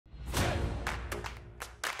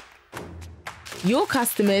Your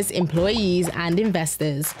customers, employees, and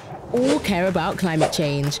investors all care about climate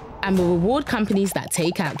change and will reward companies that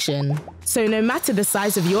take action. So no matter the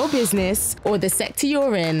size of your business or the sector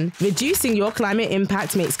you're in, reducing your climate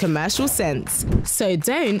impact makes commercial sense. So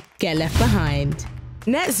don't get left behind.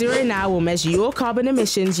 Net Zero Now will measure your carbon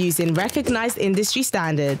emissions using recognized industry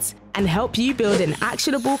standards and help you build an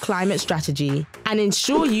actionable climate strategy and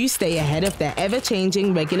ensure you stay ahead of their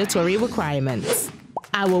ever-changing regulatory requirements.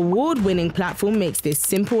 Our award-winning platform makes this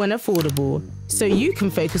simple and affordable, so you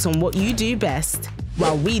can focus on what you do best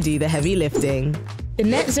while we do the heavy lifting. The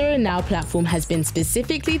Net Zero Now platform has been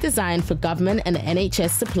specifically designed for government and NHS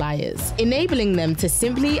suppliers, enabling them to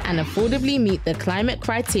simply and affordably meet the climate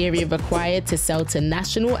criteria required to sell to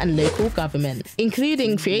national and local government,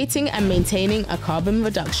 including creating and maintaining a carbon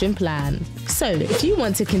reduction plan. So, if you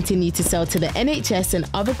want to continue to sell to the NHS and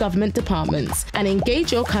other government departments and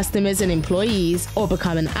engage your customers and employees or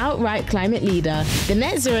become an outright climate leader, the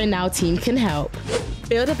Net Zero Now team can help.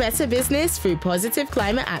 Build a better business through positive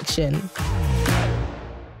climate action.